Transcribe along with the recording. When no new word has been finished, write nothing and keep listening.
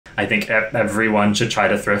I think everyone should try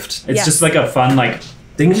to thrift. It's just like a fun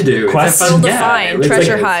thing to do. Quest. Still define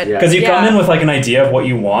treasure hunt. Because you come in with like an idea of what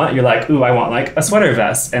you want. You're like, ooh, I want like a sweater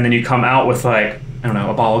vest. And then you come out with like, I don't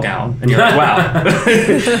know, a ball gown. And you're like, wow,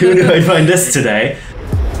 who did I find this today?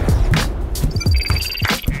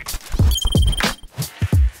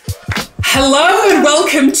 Hello and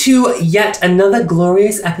welcome to yet another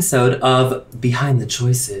glorious episode of Behind the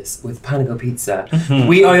Choices with Panago Pizza.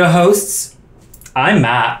 We are your hosts. I'm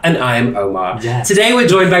Matt. And I'm Omar. Yes. Today we're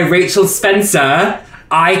joined by Rachel Spencer,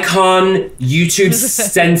 icon, YouTube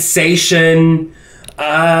sensation,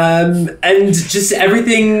 and just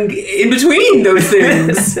everything in between those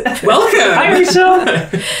things. Welcome. Hi, Rachel.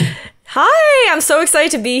 Hi, I'm so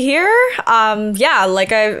excited to be here. Yeah,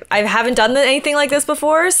 like I haven't done anything like this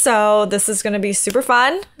before, so this is going to be super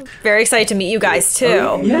fun. Very excited to meet you guys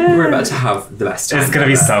too. Yeah. We're about to have the best time. It's going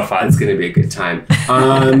to be so fun. It's going to be a good time.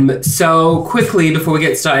 So quickly, before we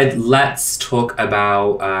get started, let's talk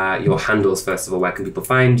about your handles first of all. Where can people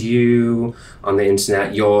find you on the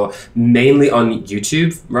internet? You're mainly on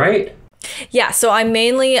YouTube, right? Yeah, so I'm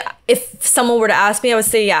mainly, if someone were to ask me, I would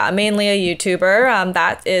say, yeah, I'm mainly a YouTuber.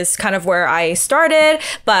 That is kind of where I started,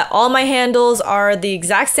 but all my handles are the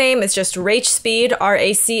exact same. It's just RachSpeed,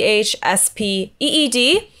 RachSpeed.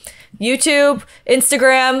 YouTube,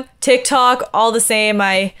 Instagram, TikTok, all the same.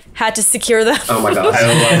 I had to secure them. Oh my gosh. I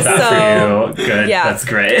love that for you. Good. Yeah, that's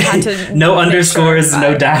great. Had to no underscores,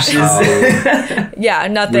 no dashes. Yeah,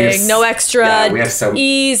 nothing. No extra yeah, we have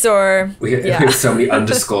E's or... We have so many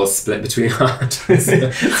underscores split between our handles.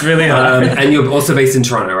 It's really hard. And you're also based in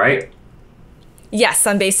Toronto, right? Yes,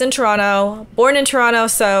 I'm based in Toronto. Born in Toronto,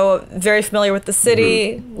 so very familiar with the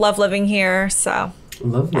city. Love living here, so...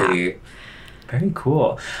 Lovely. Yeah. Very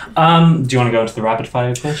cool. Do you want to go into the rapid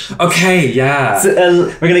fire question? Okay, yeah.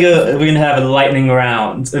 So, we're gonna have a lightning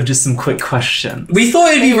round of just some quick questions. We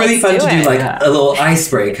thought it'd be really fun to do like Yeah. a little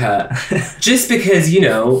icebreaker, just because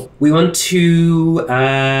we want to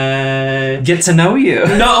Get to know you.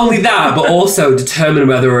 not only that, but also determine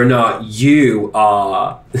whether or not you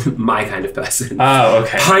are my kind of person. Oh,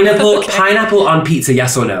 okay. Pineapple on pizza,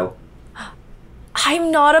 yes or no? I'm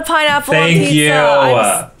not a pineapple on Thank pizza.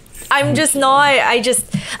 you. I'm just not. I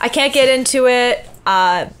can't get into it.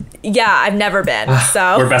 Yeah, I've never been.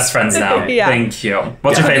 So We're best friends now. Yeah. Thank you.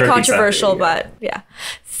 What's your favorite controversial, pizza? but yeah.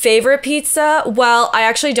 Favorite pizza? Well, I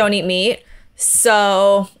actually don't eat meat.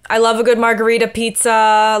 So I love a good margarita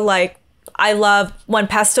pizza. Like, I love when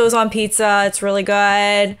pesto's on pizza. It's really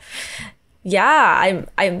good. Yeah,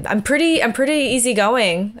 I'm pretty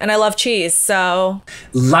easygoing, and I love cheese. So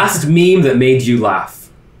Last meme that made you laugh.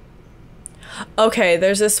 okay,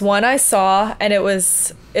 there's this one I saw, and it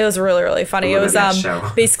was really, really funny. It was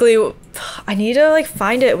basically, I need to like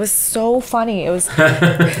find it. It was so funny. It was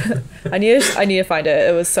I need to find it.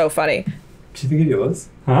 It was so funny. Do you think of yours?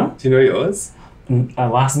 Huh? Do you know yours?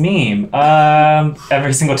 Last meme.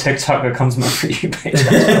 Every single TikTok that comes on my For You page.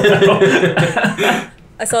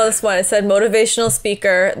 I saw this one. It said, motivational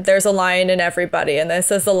speaker, there's a lion in everybody. And then it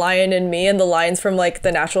says the lion in me, and the lion's from like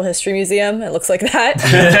the Natural History Museum. It looks like that.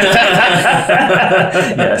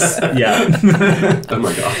 Yes. Yeah. Oh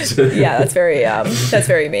my gosh. Yeah, that's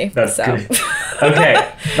very me. That's so. good.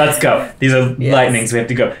 Okay, let's go. These are lightnings. We have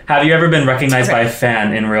to go. Have you ever been recognized by a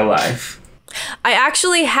fan in real life? I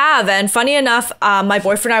actually have, and funny enough, my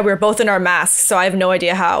boyfriend and I, we were both in our masks, so I have no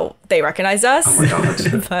idea how they recognized us. Oh my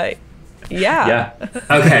god. But yeah.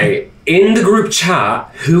 Okay, in the group chat,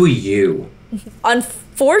 who are you?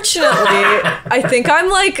 Unfortunately, I think I'm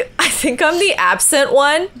the absent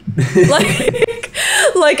one.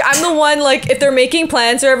 Like I'm the one, like if they're making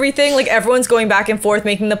plans or everything, like everyone's going back and forth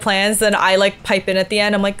making the plans, then I like pipe in at the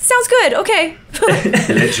end. I'm like, sounds good, okay.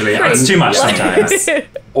 Literally, It's too much sometimes.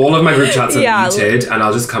 all of my group chats are muted, and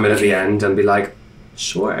I'll just come in at the end and be like,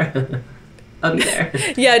 sure, I'll be there.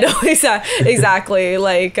 Yeah, no, exactly.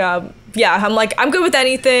 Like, yeah, I'm like, I'm good with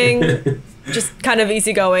anything. Just kind of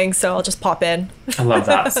easygoing, so I'll just pop in. I love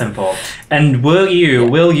that. Simple. And will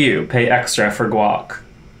you pay extra for guac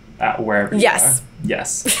at wherever you are? Yes.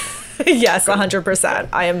 Yes, 100%.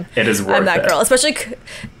 I am. It is worth I'm that it. girl,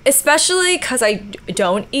 especially because I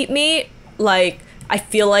don't eat meat. Like, I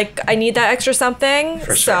feel like I need that extra something.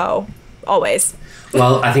 For sure. So always.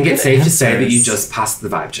 Well, I think it's safe to say that you just passed the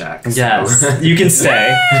vibe check. So. Yes. You can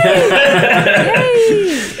stay.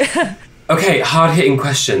 Yay! Okay, hard-hitting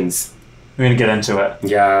questions. We're gonna get into it.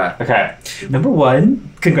 Yeah. Okay. Number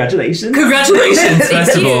one, congratulations. Congratulations,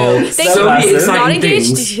 first of all. Thank So you. many Not exciting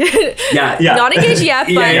engaged. things. Yeah. Not engaged yet,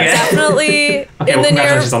 but definitely Okay, well,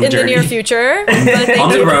 congratulations on the in the journey. near future. But thank On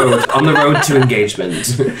the you. road to engagement.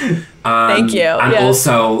 Thank you. And Yes.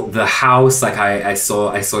 also the house, like I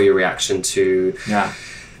saw your reaction to, Yeah.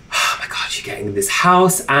 oh my God, you're getting this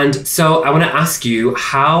house. And so I want to ask you,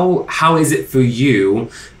 how is it for you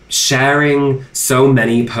sharing so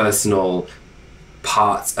many personal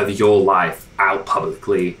parts of your life out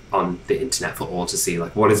publicly on the internet for all to see?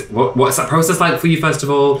 Like, what's that process like for you, first of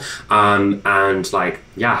all? And like,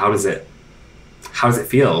 yeah, how does it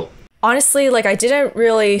feel? Honestly, like I didn't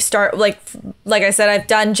really start like I said, I've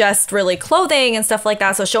done just really clothing and stuff like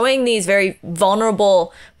that. So showing these very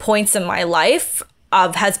vulnerable points in my life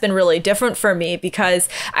has been really different for me, because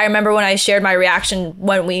I remember when I shared my reaction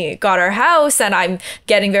when we got our house and I'm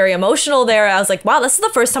getting very emotional there. I was like, wow, this is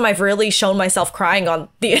the first time I've really shown myself crying on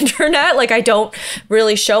the internet. Like I don't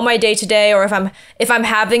really show my day to day, or if I'm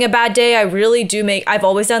having a bad day, I really do I've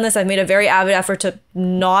always done this. I've made a very avid effort to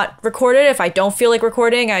not record it. If I don't feel like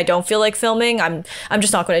recording, I don't feel like filming, I'm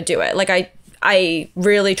just not going to do it. Like I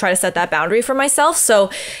really try to set that boundary for myself. So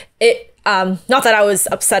not that I was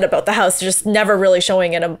upset about the house, just never really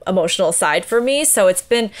showing an emotional side for me. So it's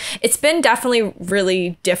been definitely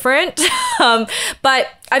really different. But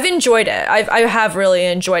I've enjoyed it. I have really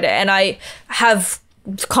enjoyed it. And I have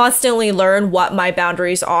constantly learned what my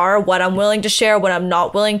boundaries are, what I'm willing to share, what I'm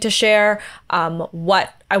not willing to share,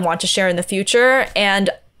 what I want to share in the future.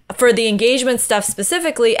 And for the engagement stuff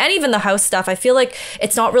specifically, and even the house stuff, I feel like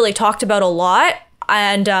it's not really talked about a lot.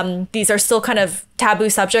 And these are still kind of taboo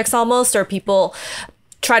subjects almost, or people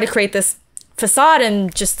try to create this facade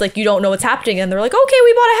and just like, you don't know what's happening. And they're like, okay,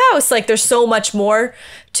 we bought a house. Like there's so much more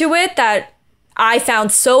to it that I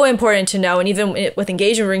found so important to know. And even with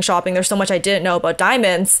engagement ring shopping, there's so much I didn't know about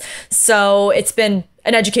diamonds. So it's been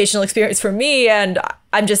an educational experience for me. And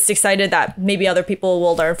I'm just excited that maybe other people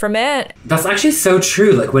will learn from it. That's actually so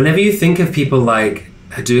true. Like whenever you think of people like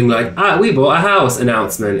doing like, we bought a house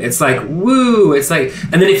announcement, it's like, woo, it's like,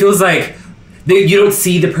 and then it feels like you don't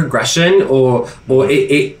see the progression, or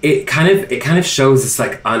it kind of shows this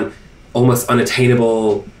like almost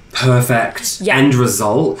unattainable perfect end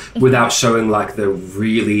result without showing like the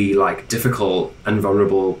really like difficult and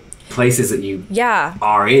vulnerable places that you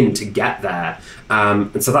are in to get there.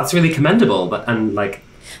 And so that's really commendable. But and like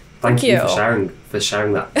thank you for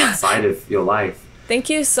sharing that side of your life. Thank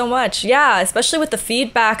you so much. Yeah, especially with the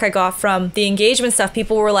feedback I got from the engagement stuff.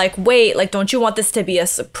 People were like, wait, like, don't you want this to be a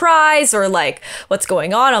surprise, or like, what's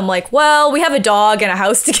going on? I'm like, well, we have a dog and a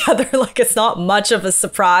house together. Like, it's not much of a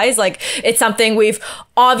surprise. Like, it's something we've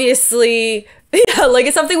obviously... Yeah, like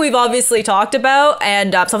it's something we've obviously talked about,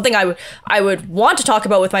 and something I would want to talk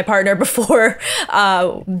about with my partner before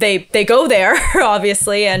they go there,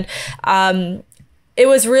 obviously. And it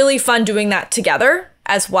was really fun doing that together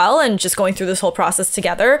as well, and just going through this whole process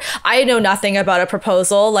together. I know nothing about a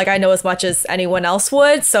proposal. Like I know as much as anyone else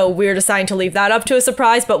would, so we're deciding to leave that up to a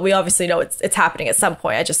surprise, but we obviously know it's happening at some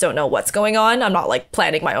point. I just don't know what's going on. I'm not like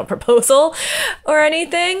planning my own proposal or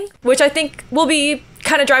anything, which I think will be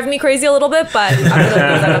kind of driving me crazy a little bit, but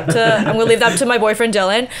I'm gonna leave that up to my boyfriend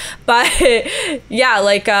Dylan. But yeah,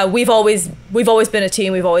 like we've always been a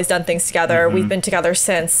team. We've always done things together. We've been together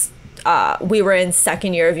since we were in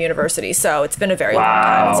second year of university, so it's been a very long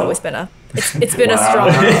time. It's always been it's been a strong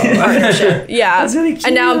partnership. Yeah, that's really cute.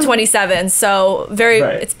 And now I'm 27, so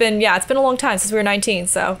it's been a long time since we were 19.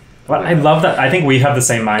 So well, I love that. I think we have the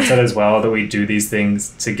same mindset as well, that we do these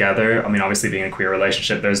things together. I mean, obviously being in a queer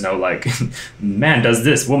relationship, there's no like man does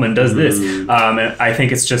this, woman does this. And I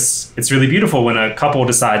think it's really beautiful when a couple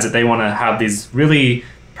decides that they want to have these really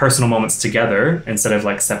personal moments together instead of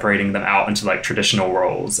like separating them out into like traditional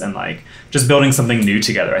roles, and like just building something new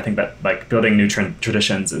together. I think that like building new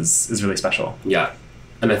traditions is really special. Yeah.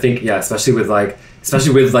 And I think, especially with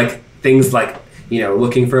things like, you know,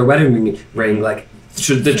 looking for a wedding ring, like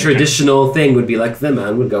the traditional thing would be like the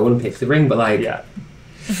man would go and pick the ring, but like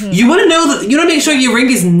you want to know that you want to make sure your ring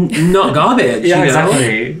is not garbage. Yeah, you know?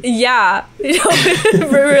 exactly. Yeah, you know,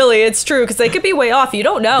 really, it's true, because they could be way off. You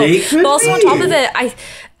don't know. But also on top of it,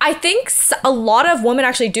 I think a lot of women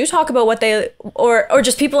actually do talk about what they, or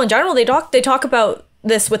just people in general, they talk about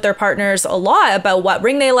this with their partners a lot, about what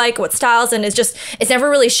ring they like, what styles, and it's never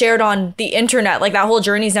really shared on the internet. Like that whole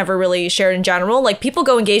journey is never really shared in general. Like people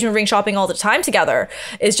go engagement ring shopping all the time together.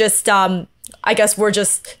 It's just I guess we're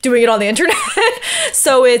just doing it on the internet.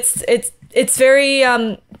 So it's very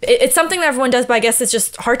it's something that everyone does, but I guess it's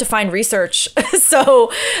just hard to find research.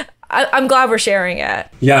 So I'm glad we're sharing it.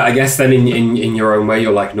 Yeah, I guess then in your own way,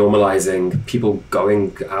 you're like normalizing people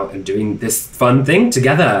going out and doing this fun thing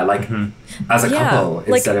together, like as a couple, like,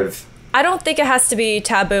 instead of. I don't think it has to be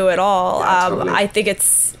taboo at all. Yeah, totally. I think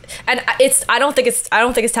I don't think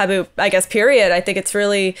it's taboo, I guess, period. I think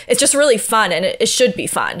it's just really fun, and it should be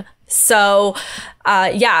fun. So,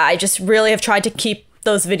 I just really have tried to keep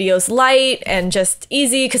those videos light and just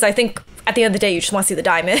easy, because I think at the end of the day, you just want to see the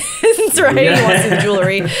diamonds, right? Yeah. You want to see the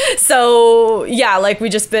jewelry. So yeah, like we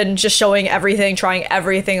just been just showing everything, trying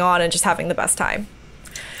everything on, and just having the best time.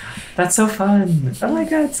 That's so fun. Oh my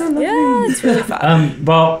god, it's so lovely. Yeah, it's really fun.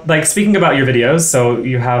 Well, like speaking about your videos, so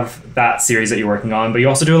you have that series that you're working on, but you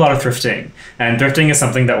also do a lot of thrifting. And thrifting is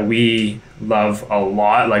something that we love a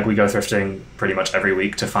lot. Like we go thrifting pretty much every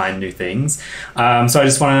week to find new things. So I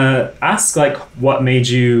just want to ask, like, what made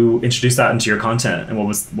you introduce that into your content, and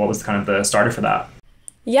what was kind of the starter for that?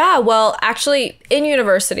 Yeah, well, actually, in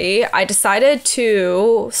university, I decided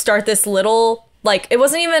to start this little, like, it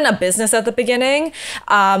wasn't even a business at the beginning.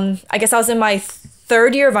 I guess I was in my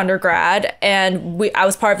third year of undergrad, and I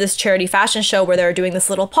was part of this charity fashion show where they were doing this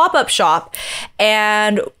little pop-up shop,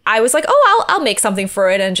 and I was like, oh, I'll make something for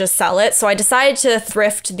it and just sell it. So I decided to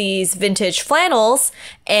thrift these vintage flannels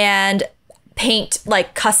and paint,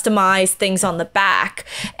 like, customized things on the back,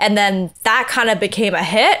 and then that kind of became a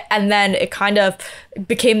hit, and then it kind of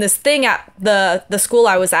became this thing at the school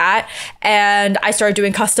I was at, and I started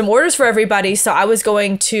doing custom orders for everybody. So I was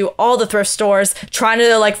going to all the thrift stores trying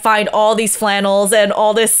to like find all these flannels and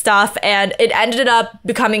all this stuff, and it ended up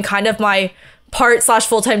becoming kind of my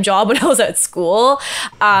part/full-time job when I was at school.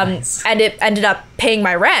 Nice. And it ended up paying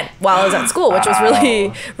my rent while I was at school, which was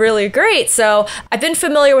really, really great. So I've been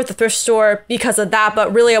familiar with the thrift store because of that,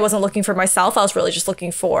 but really I wasn't looking for myself. I was really just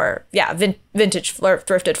looking for, vintage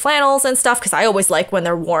thrifted flannels and stuff, because I always like when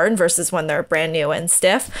they're worn versus when they're brand new and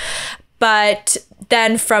stiff. But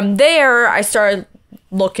then from there, I started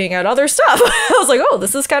looking at other stuff. I was like, oh,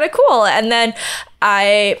 this is kind of cool. And then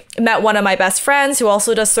I met one of my best friends who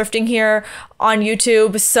also does thrifting here on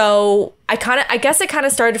YouTube. So I guess it kind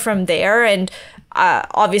of started from there. And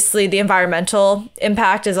obviously the environmental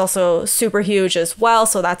impact is also super huge as well.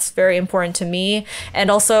 So that's very important to me.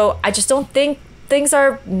 And also, I just don't think things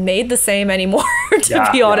are made the same anymore, to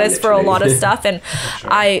be honest, for a lot of stuff. And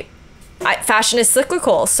sure. Fashion is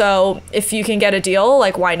cyclical. So if you can get a deal,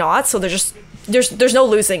 like, why not? So there's no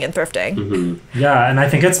losing in thrifting. Mm-hmm. Yeah, and I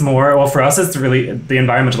think it's more, well, for us, it's really, the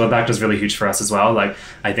environmental impact is really huge for us as well. Like,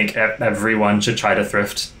 I think everyone should try to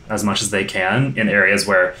thrift as much as they can in areas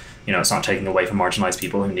where, it's not taking away from marginalized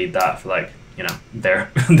people who need that for, like,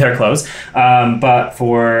 their clothes. But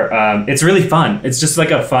for, it's really fun. It's just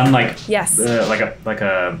like a fun, like, yes, like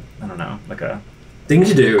a I don't know, like a thing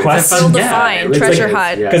to do. Quest. It's defined treasure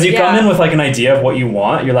hunt. Because you come in with like an idea of what you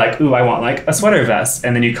want. You're like, ooh, I want like a sweater vest,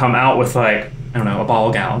 and then you come out with like, I don't know, a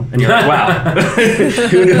ball gown, and you're like, wow,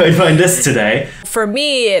 who did I find this today? For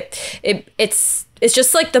me, it's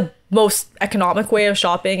just like the most economic way of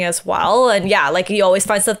shopping as well. And yeah, like, you always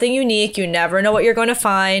find something unique. You never know what you're going to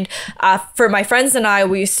find. For my friends and I,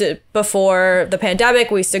 we used to, before the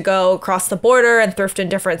pandemic, we used to go across the border and thrift in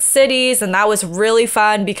different cities. And that was really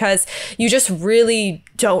fun because you just really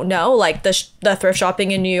don't know. Like, the thrift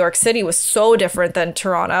shopping in New York City was so different than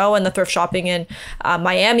Toronto, and the thrift shopping in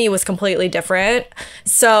Miami was completely different.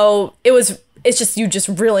 So it's just, you just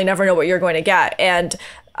really never know what you're going to get. And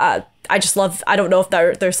I just love, I don't know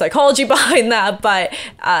if there's psychology behind that, but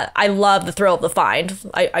I love the thrill of the find.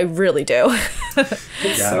 I really do.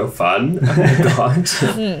 It's so fun.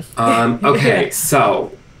 Oh my God. Okay,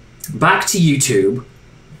 so back to YouTube.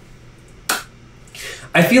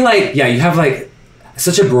 I feel like, you have like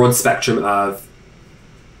such a broad spectrum of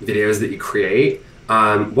videos that you create.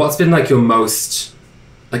 What's been like your most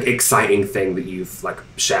like exciting thing that you've like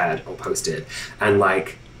shared or posted? And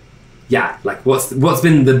like, what's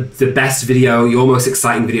been the best video, your most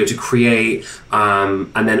exciting video to create?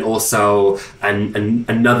 And then also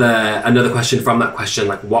another question from that question,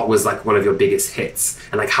 like, what was like one of your biggest hits,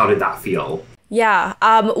 and like how did that feel? Yeah.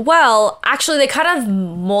 Well, actually, they kind of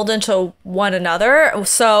mold into one another.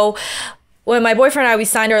 So when my boyfriend and I, we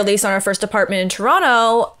signed our lease on our first apartment in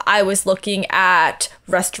Toronto, I was looking at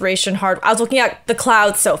restoration I was looking at the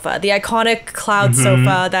cloud sofa, the iconic cloud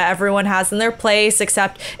sofa that everyone has in their place,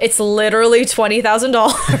 except it's literally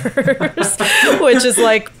 $20,000, which is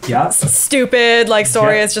like stupid. Like,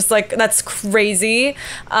 sorry, it's just like, that's crazy,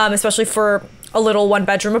 especially for a little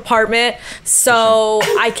 1-bedroom apartment. So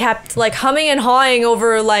I kept like humming and hawing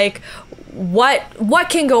over like what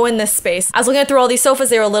can go in this space? I was looking through all these sofas.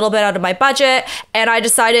 They were a little bit out of my budget, and I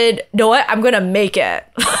decided, you know what? I'm gonna make it.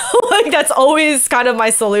 Like, that's always kind of my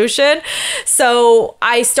solution. So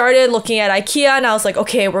I started looking at IKEA, and I was like,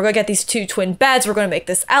 okay, we're gonna get these 2 twin beds. We're gonna make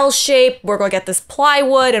this L shape. We're gonna get this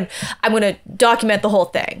plywood, and I'm gonna document the whole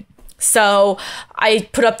thing. So I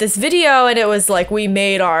put up this video, and it was like, we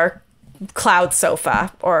made our cloud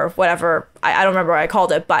sofa or whatever. I don't remember what I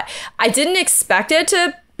called it, but I didn't expect it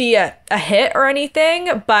to be a hit or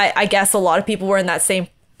anything, but I guess a lot of people were in that same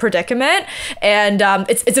predicament. And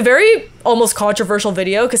it's a very almost controversial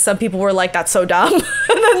video, because some people were like, that's so dumb. And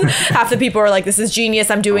then half the people were like, this is genius.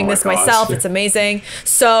 I'm doing this myself. It's amazing.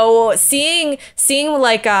 So seeing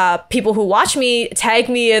like people who watch me tag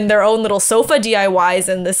me in their own little sofa DIYs,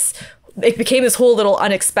 and it became this whole little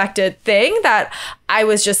unexpected thing that I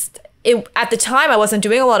was just... at the time, I wasn't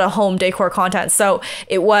doing a lot of home decor content, so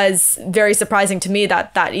it was very surprising to me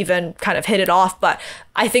that even kind of hit it off. But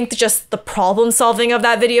I think just the problem solving of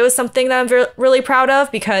that video is something that I'm really proud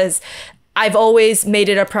of, because I've always made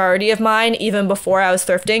it a priority of mine, even before I was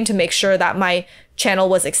thrifting, to make sure that my channel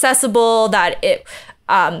was accessible, that it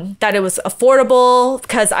was affordable,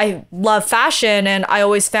 because I love fashion, and I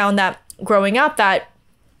always found that growing up that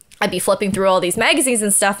I'd be flipping through all these magazines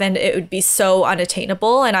and stuff, and it would be so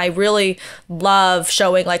unattainable. And I really love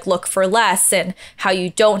showing like look for less, and how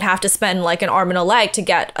you don't have to spend like an arm and a leg to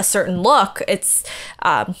get a certain look. It's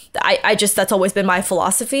that's always been my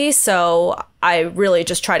philosophy. So I really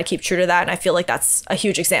just try to keep true to that. And I feel like that's a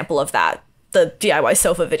huge example of that, the DIY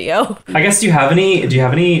sofa video. I guess, do you have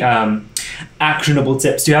any actionable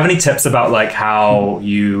tips? Do you have any tips about like how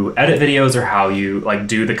you edit videos, or how you like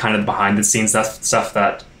do the kind of behind the scenes stuff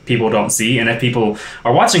that people don't see? And if people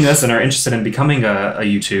are watching this and are interested in becoming a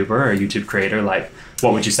YouTuber or a YouTube creator, like,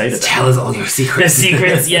 what would you say to them? Tell us all your secrets. The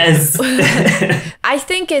secrets, yes. I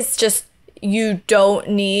think it's just, you don't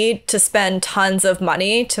need to spend tons of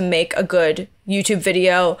money to make a good YouTube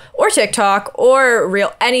video or TikTok or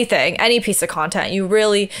any piece of content.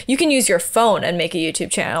 You can use your phone and make a YouTube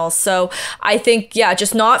channel. So I think,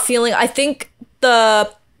 just not feeling, I think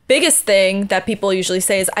the biggest thing that people usually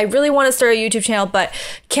say is, I really want to start a YouTube channel, but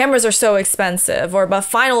cameras are so expensive, but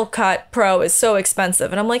Final Cut Pro is so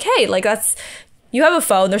expensive. And I'm like, hey, like you have a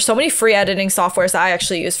phone. There's so many free editing softwares that I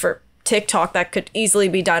actually use for TikTok that could easily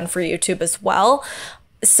be done for YouTube as well.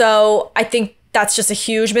 So I think that's just a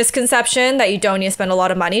huge misconception, that you don't need to spend a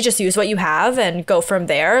lot of money. Just use what you have and go from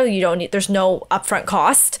there. There's no upfront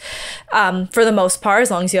cost for the most part,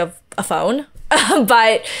 as long as you have a phone.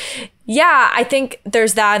 But yeah, I think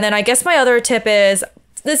there's that. And then I guess my other tip is,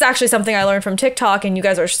 this is actually something I learned from TikTok, and you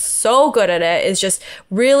guys are so good at it, is just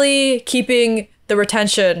really keeping the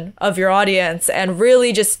retention of your audience, and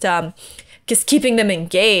really just keeping them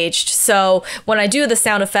engaged. So when I do the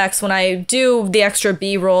sound effects, when I do the extra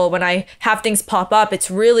B-roll, when I have things pop up,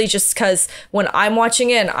 it's really just because when I'm watching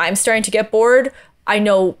it and I'm starting to get bored, I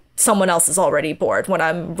know someone else is already bored when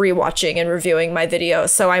I'm rewatching and reviewing my videos.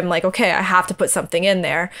 So I'm like, okay, I have to put something in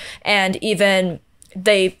there. And even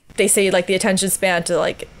they say like the attention span to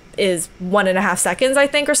like is 1.5 seconds, I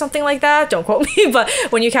think, or something like that. Don't quote me, but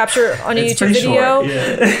when you capture on a YouTube video,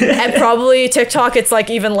 and probably TikTok, it's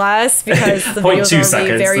like even less, because the videos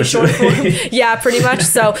are very short form. Yeah, pretty much.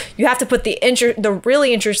 So you have to put the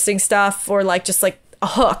really interesting stuff, or like just like a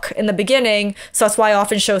hook in the beginning. So that's why I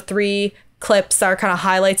often show 3 clips that are kind of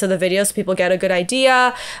highlights of the video, so people get a good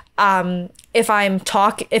idea. If I'm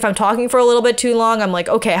talking for a little bit too long, I'm like,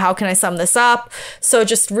 okay, how can I sum this up? So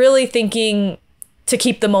just really thinking to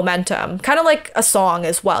keep the momentum, kind of like a song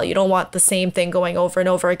as well. You don't want the same thing going over and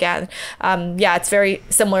over again. It's very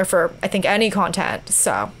similar for, I think, any content.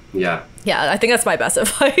 So yeah, I think that's my best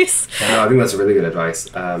advice. I think that's really good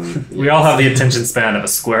advice. We all have the attention span of a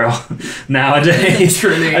squirrel nowadays.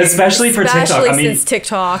 Truly. Especially for TikTok. I mean, since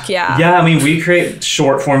TikTok, yeah. Yeah, I mean, we create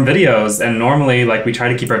short form videos, and normally like we try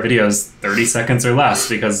to keep our videos 30 seconds or less,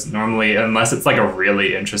 because normally, unless it's like a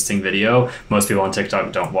really interesting video, most people on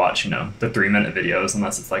TikTok don't watch, the 3-minute videos,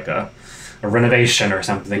 unless it's like a renovation or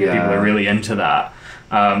something, and people are really into that.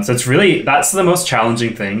 So that's the most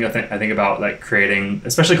challenging thing I think about like creating,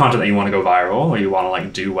 especially content that you want to go viral or you want to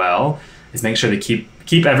like do well, is make sure to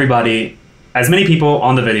keep everybody, as many people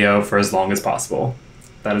on the video for as long as possible.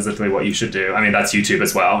 That is literally what you should do. I mean, that's YouTube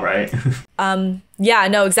as well, right? Yeah,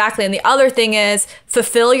 no, exactly. And the other thing is,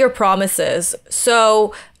 fulfill your promises.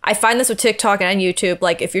 So I find this with TikTok and YouTube,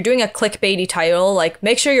 like if you're doing a clickbaity title, like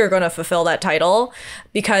make sure you're going to fulfill that title,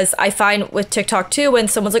 because I find with TikTok too, when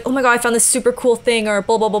someone's like, oh my God, I found this super cool thing or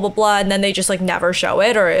blah, blah, blah, blah, blah. And then they just like never show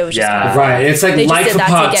it, or it was just kind of right. It's like for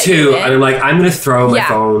part 2 and I'm like, I'm going to throw my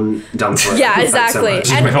phone down for it. Yeah, exactly.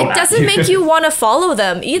 So and it doesn't make you want to follow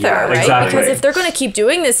them either, right? Exactly. Because if they're going to keep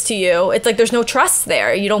doing this to you, it's like there's no trust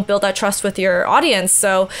there. You don't build that trust with your audience.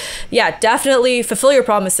 So yeah, definitely fulfill your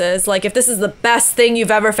promises. Like if this is the best thing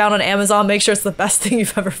you've ever found on Amazon, make sure it's the best thing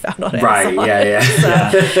you've ever found on Amazon. Right, yeah.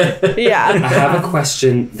 So, yeah. I have a question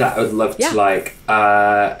that I would love to like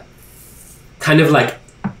kind of like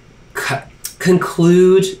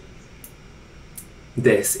conclude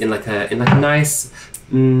this in like a nice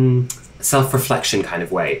self-reflection kind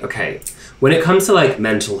of way. Okay, when it comes to like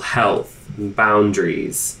mental health,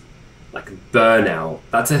 boundaries, like burnout,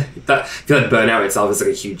 I feel like burnout itself is like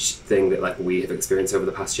a huge thing that like we have experienced over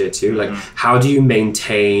the past year too. Like how do you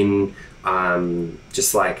maintain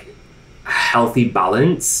just like a healthy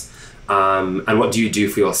balance, and what do you do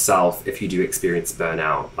for yourself if you do experience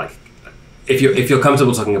burnout? Like if you're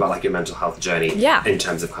comfortable talking about like your mental health journey in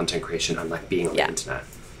terms of content creation and like being on the internet.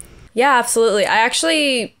 Yeah, absolutely. I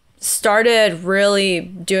actually started really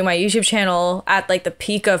doing my YouTube channel at like the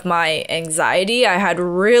peak of my anxiety. I had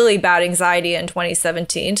really bad anxiety in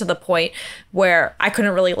 2017 to the point where I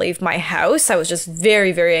couldn't really leave my house. I was just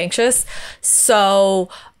very, very anxious. So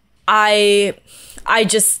I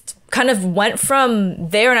just kind of went from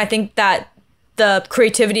there, and I think that the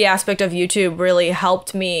creativity aspect of YouTube really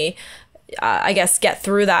helped me I guess get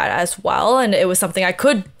through that as well, and it was something I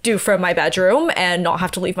could do from my bedroom and not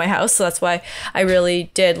have to leave my house, so that's why I really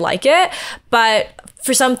did like it. But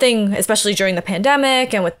for something, especially during the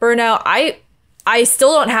pandemic and with burnout, I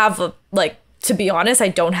still don't have to be honest, I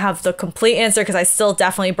don't have the complete answer, because I still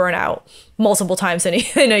definitely burn out multiple times in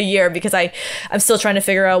a year, because I'm still trying to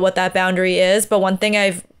figure out what that boundary is. But one thing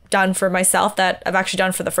I've done for myself that I've actually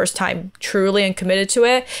done for the first time truly and committed to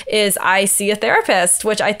it is I see a therapist,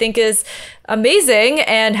 which I think is amazing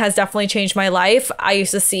and has definitely changed my life. I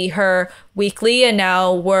used to see her weekly, and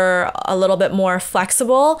now we're a little bit more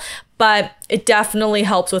flexible, but it definitely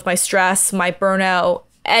helps with my stress, my burnout,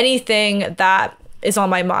 anything that is on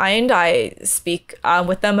my mind. I speak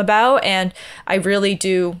with them about, and I really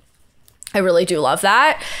do love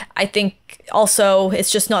that. I think also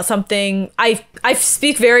it's just not something I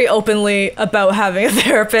speak very openly about having a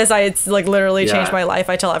therapist. It's like literally changed my life.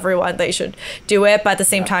 I tell everyone they should do it, but at the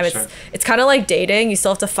same time, it's kind of like dating. You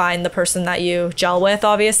still have to find the person that you gel with,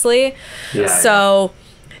 obviously. I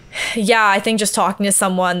think just talking to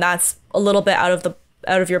someone that's a little bit out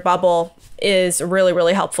of your bubble is really,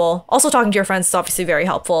 really helpful. Also, talking to your friends is obviously very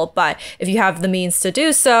helpful, but if you have the means to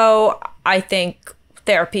do so, I think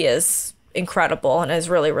therapy is incredible and has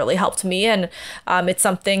really, really helped me. And it's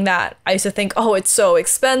something that I used to think, oh, it's so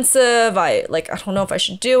expensive, I don't know if I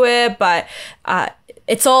should do it, but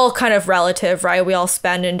it's all kind of relative, right? We all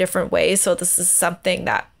spend in different ways, so this is something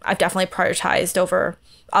that I've definitely prioritized over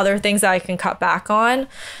other things that I can cut back on.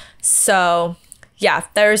 So yeah,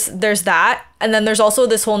 there's that. And then there's also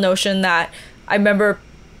this whole notion that I remember,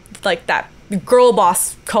 like, that girl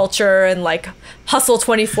boss culture and like hustle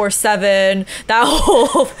 24/7, that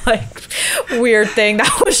whole like weird thing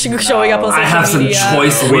that was showing up on social media. I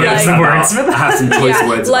have some choice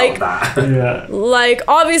words about that. Like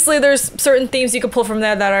obviously there's certain themes you could pull from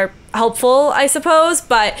there that are helpful, I suppose,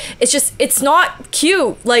 but it's not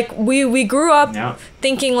cute. Like we grew up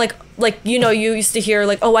thinking like you used to hear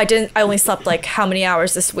like, oh, I only slept like how many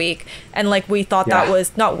hours this week, and like we thought that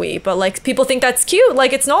was not but like people think that's cute.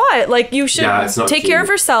 Like it's not. Like you should take care of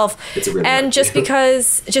yourself. And just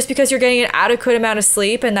because you're getting an adequate amount of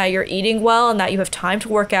sleep and that you're eating well and that you have time to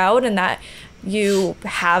work out and that you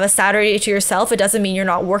have a Saturday to yourself, it doesn't mean you're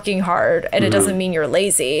not working hard, and it doesn't mean you're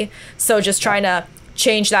lazy. So just trying to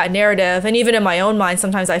change that narrative. And even in my own mind,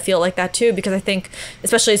 sometimes I feel like that too, because I think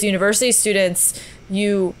especially as university students,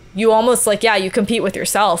 you almost like, you compete with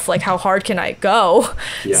yourself. Like, how hard can I go?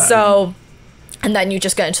 So, and then you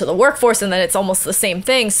just get into the workforce and then it's almost the same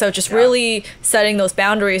thing. So just really setting those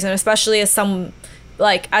boundaries, and especially as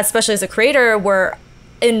a creator, where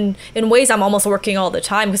in ways I'm almost working all the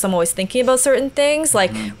time because I'm always thinking about certain things,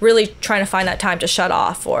 like really trying to find that time to shut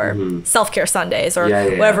off, or self-care Sundays, or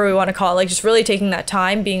whatever we want to call it. Like just really taking that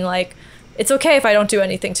time, being like, it's okay if I don't do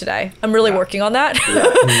anything today. I'm really working on that.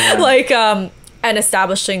 And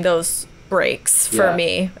establishing those breaks for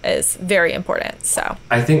me is very important. So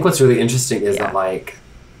I think what's really interesting is that like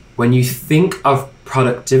when you think of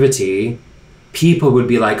productivity, people would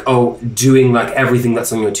be like, oh, doing like everything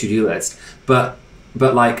that's on your to-do list. But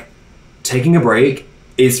like taking a break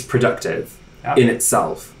is productive in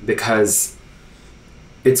itself, because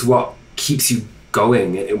it's what keeps you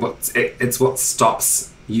going. It's what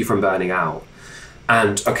stops you from burning out.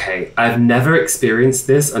 And okay, I've never experienced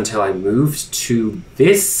this until I moved to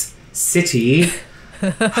this city.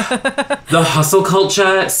 The hustle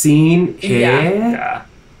culture scene here. Yeah.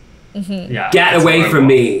 Yeah. Get away from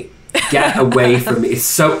me. Get away from me. It's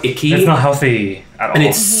so icky. It's not healthy at all. And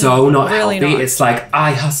it's so not Really healthy. not. It's like,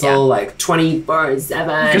 I hustle like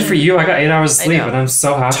 24/7. Good for you. I got 8 hours sleep know. and I'm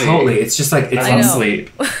so happy. Totally. It's just like, I love know. sleep.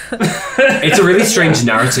 it's a really strange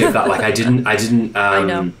narrative that like I didn't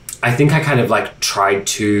know. I think I kind of like tried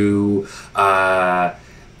to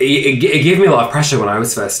it gave me a lot of pressure when I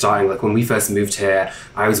was first starting. Like when we first moved here,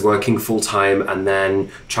 I was working full time and then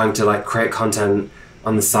trying to like create content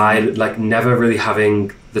on the side, like never really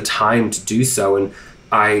having the time to do so. And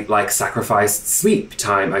I like sacrificed sleep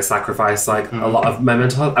time. I sacrificed like a lot of my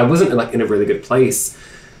mental health. I wasn't like in a really good place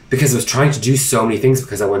because I was trying to do so many things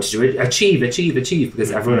because I wanted to achieve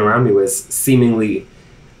because everyone around me was seemingly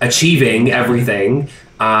achieving everything.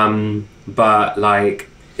 But like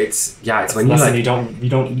it's when you like you don't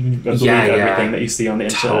believe everything that you see on the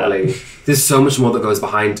internet. totally. There's so much more that goes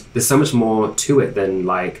behind. There's so much more to it than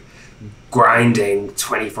like grinding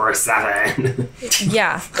 24/7.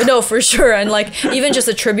 Yeah, no, for sure. And like even just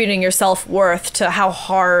attributing your self-worth to how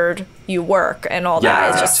hard you work and all that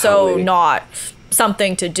Yeah, is just totally. so not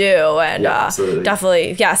something to do. And Yeah, absolutely.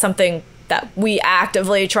 definitely, something that we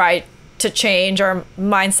actively try to change our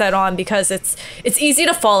mindset on, because it's easy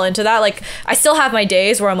to fall into that. Like I still have my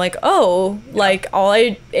days where I'm like, oh, like all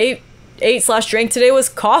I ate/drank today was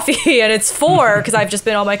coffee and it's 4 because I've just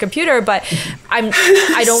been on my computer, but I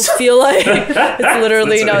don't feel like it's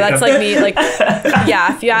literally that's like me. Like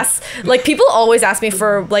if you ask, like people always ask me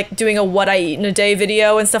for like doing a what I eat in a day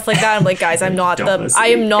video and stuff like that. I'm like, guys, I'm not I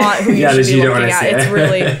am not who you should be looking at. It's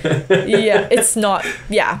really it's not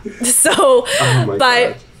so Oh my but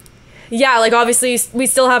God. yeah, like obviously we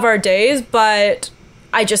still have our days, but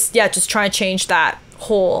I just try to change that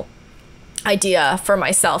whole idea for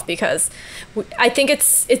myself, because I think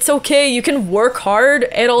it's okay. You can work hard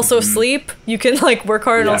and also sleep. You can like work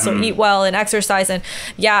hard and also eat well and exercise. And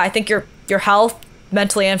I think your health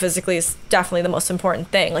mentally and physically is definitely the most important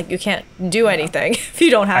thing. Like you can't do anything if you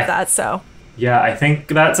don't have that. So Yeah, I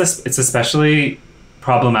think it's especially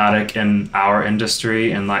problematic in our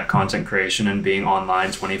industry and like content creation and being online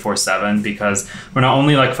 24/7, because we're not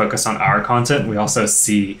only like focused on our content, we also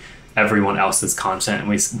see everyone else's content and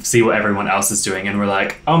we see what everyone else is doing, and we're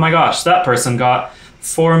like, oh my gosh, that person got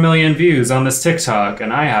 4 million views on this TikTok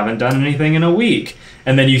and I haven't done anything in a week.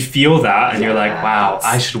 And then you feel that and you're like, wow,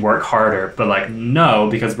 I should work harder. But like, no,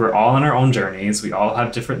 because we're all on our own journeys. We all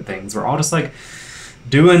have different things. We're all just like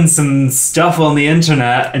doing some stuff on the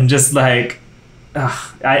internet and just like,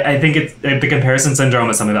 I think the comparison syndrome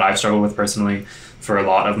is something that I've struggled with personally for a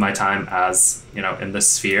lot of my time as, in this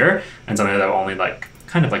sphere, and something that I've only like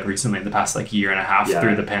kind of like recently in the past like year and a half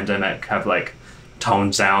through the pandemic have like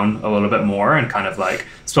toned down a little bit more and kind of like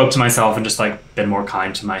spoke to myself and just like been more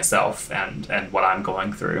kind to myself and what I'm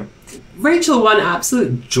going through. Rachel, what an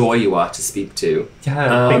absolute joy you are to speak to.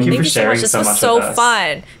 Yeah, thank you for sharing This so was much so with us.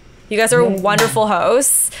 fun. You guys are wonderful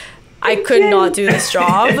hosts. I could not do this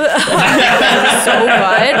job. It was so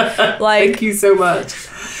good. Like, Thank you so much.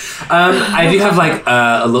 I do have like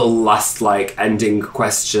a little last like ending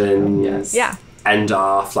question. Yes. yeah. End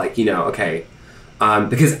off, like, okay.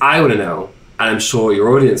 Because I want to know, and I'm sure your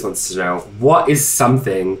audience wants to know, what is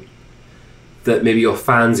something that maybe your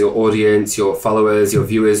fans, your audience, your followers, your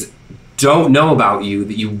viewers don't know about you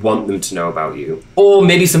that you want them to know about you? Or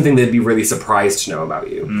maybe something they'd be really surprised to know about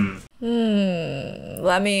you.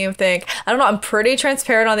 Let me think. I don't know. I'm pretty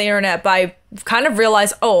transparent on the internet, but I kind of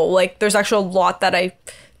realized, like there's actually a lot that I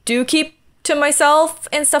do keep to myself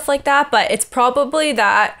and stuff like that. But it's probably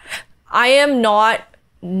that I am not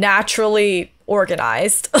naturally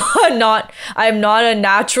organized. I am not a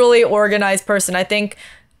naturally organized person. I think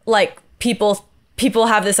like people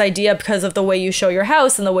have this idea because of the way you show your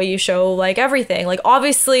house and the way you show like everything. Like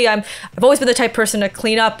obviously I've always been the type of person to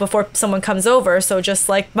clean up before someone comes over. So just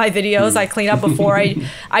like my videos, I clean up before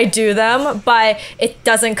I do them, but it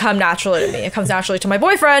doesn't come naturally to me. It comes naturally to my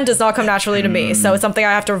boyfriend, does not come naturally to me. So it's something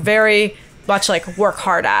I have to very much like work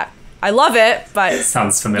hard at. I love it, but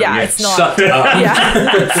Sounds familiar. yeah, it's not. Shut up.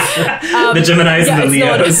 Yeah. The Geminis and the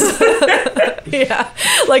it's Leos. Yeah,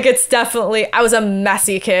 like it's definitely. I was a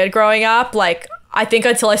messy kid growing up. Like I think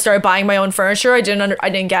until I started buying my own furniture, I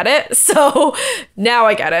didn't get it. So now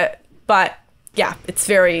I get it. But yeah, it's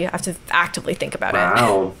very. I have to actively think about it.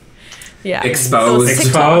 Wow. Yeah. Exposed. Those TikToks.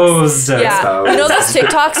 Exposed. Yeah. Exposed. You know those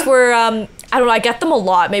TikToks where I don't know. I get them a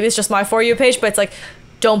lot. Maybe it's just my For You page, but it's like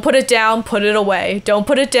don't put it down, put it away. Don't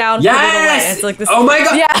put it down, put it away. It's like this. Oh my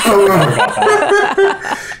god. Yeah.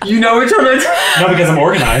 You know which one it's... No, because I'm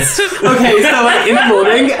organized. Okay, so like in the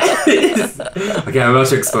morning... Okay, I'm about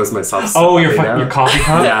to expose myself. Oh, your coffee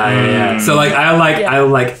cup? Yeah. So like I'll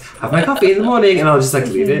have my coffee in the morning and I'll just like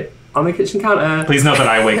leave it on the kitchen counter. Please note that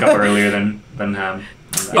I wake up earlier than him.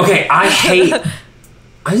 Okay,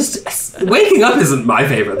 waking up isn't my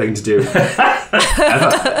favorite thing to do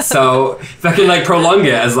ever. So if I can like prolong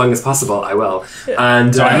it as long as possible, I will.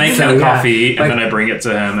 And so I make him coffee and then I bring it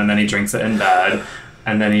to him and then he drinks it in bed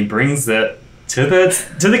and then he brings it to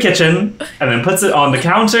the kitchen and then puts it on the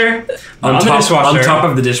counter on the dishwasher, on top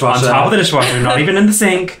of the dishwasher, not even in the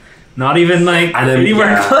sink, not even like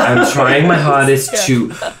anywhere. I'm trying my hardest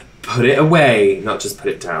to put it away, not just put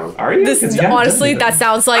it down. Are you? Honestly, that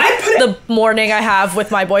sounds like the morning I have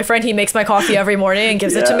with my boyfriend. He makes my coffee every morning and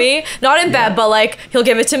gives it to me. Not in bed, but like he'll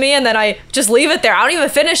give it to me and then I just leave it there. I don't even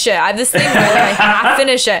finish it. I have this thing where like, I half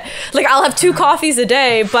finish it. Like I'll have 2 coffees a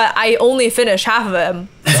day, but I only finish half of them.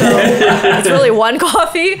 So it's really 1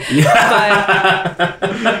 coffee. But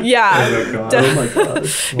yeah. Oh my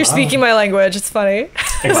gosh. You're speaking my language. It's funny.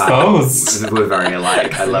 Exposed. We're very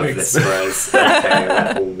alike. I love this for us.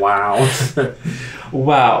 Okay. Wow.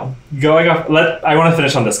 Wow. Going off, I want to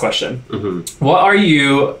finish on this question. Mm-hmm. What are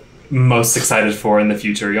you most excited for in the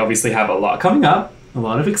future? You obviously have a lot coming up, a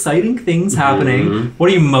lot of exciting things happening.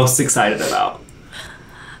 What are you most excited about?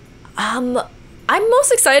 I'm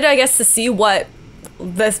most excited, I guess, to see what's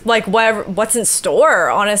in store.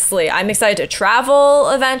 Honestly, I'm excited to travel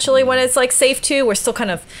eventually when it's like safe to. We're still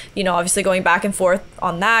kind of, obviously going back and forth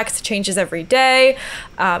on that because it changes every day.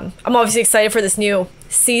 I'm obviously excited for this new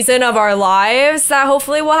season of our lives that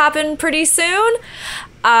hopefully will happen pretty soon.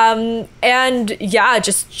 And yeah,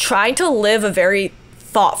 just trying to live a very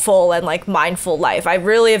thoughtful and like mindful life. I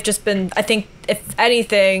really have just been, I think if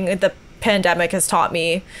anything, the pandemic has taught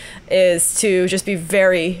me is to just be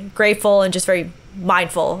very grateful and just very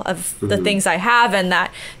mindful of the things I have, and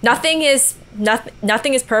that nothing is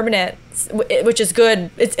permanent, which is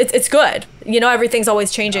good. It's good. Everything's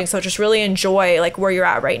always changing. So just really enjoy like where you're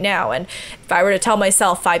at right now. And if I were to tell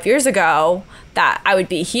myself 5 years ago that I would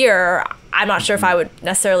be here, I'm not sure if I would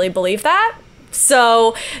necessarily believe that.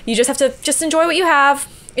 So you just have to just enjoy what you have.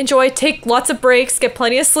 Take lots of breaks, get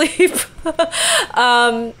plenty of sleep.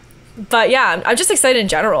 But yeah, I'm just excited in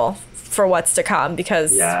general for what's to come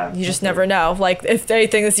because you just never know. Like if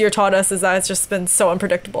anything this year taught us is that it's just been so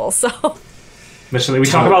unpredictable. So literally, we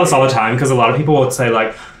talk about this all the time because a lot of people would say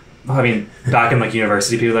like, back in like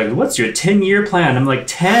university, people were like, what's your 10-year plan? I'm like,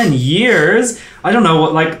 10 years? I don't know.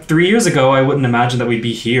 Like 3 years ago, I wouldn't imagine that we'd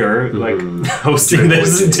be here, like hosting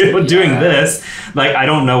this and doing this. Like, I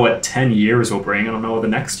don't know what 10 years will bring. I don't know what the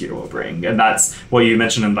next year will bring. And that's what you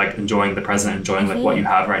mentioned in like enjoying the present, enjoying like what you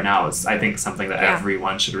have right now is, I think, something that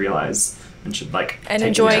everyone should realize and should like and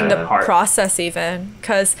enjoying the process even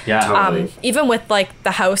because even with like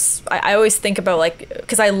the house, I always think about like,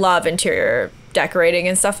 because I love interior decorating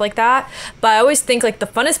and stuff like that, but I always think like the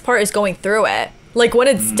funnest part is going through it. Like when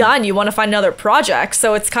it's done, you want to find another project.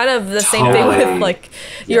 So it's kind of the same thing with like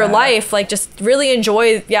your life. Like just really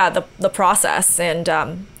enjoy the process. And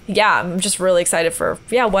I'm just really excited for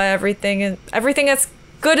what everything that's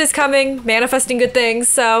good is coming, manifesting good things.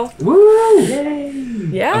 So woo! Yay!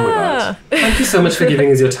 Yeah. Oh my God. Thank you so much for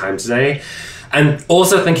giving us your time today. And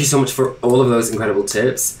also thank you so much for all of those incredible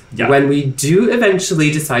tips. Yeah. When we do eventually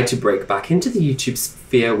decide to break back into the YouTube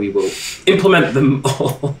sphere, we will implement them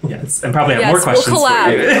all. Yes, and probably have more questions for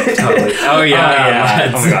you. Totally. Oh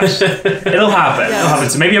yeah. Oh my gosh. It'll happen. It'll happen.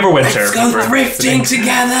 So maybe over winter. Let's go thrifting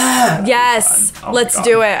together. Yes. Let's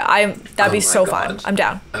do it. That'd be so fun. I'm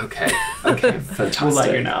down. Okay. Fantastic. We'll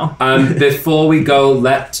let you know. Before we go,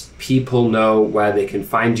 let people know where they can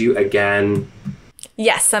find you again.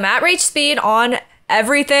 Yes, I'm at RachSpeed on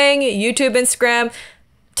everything, YouTube, Instagram,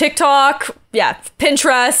 TikTok,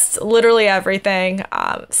 Pinterest, literally everything.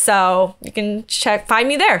 So you can find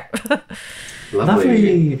me there.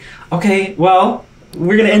 Lovely. Okay, well,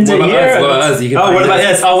 we're going to end it here. What about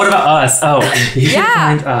us? What about us? You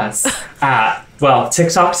can find us at,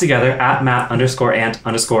 TikTok together at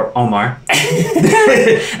Matt_and_Omar.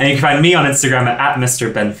 And you can find me on Instagram at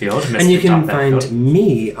Mr. Benfield. And you can find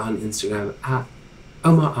me on Instagram at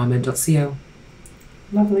omarahmed.co.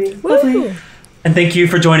 Lovely. And thank you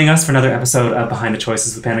for joining us for another episode of Behind the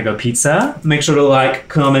Choices with Panago Pizza. Make sure to like,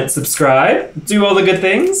 comment, subscribe, do all the good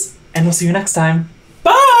things, and we'll see you next time.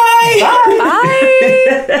 Bye!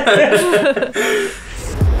 Bye!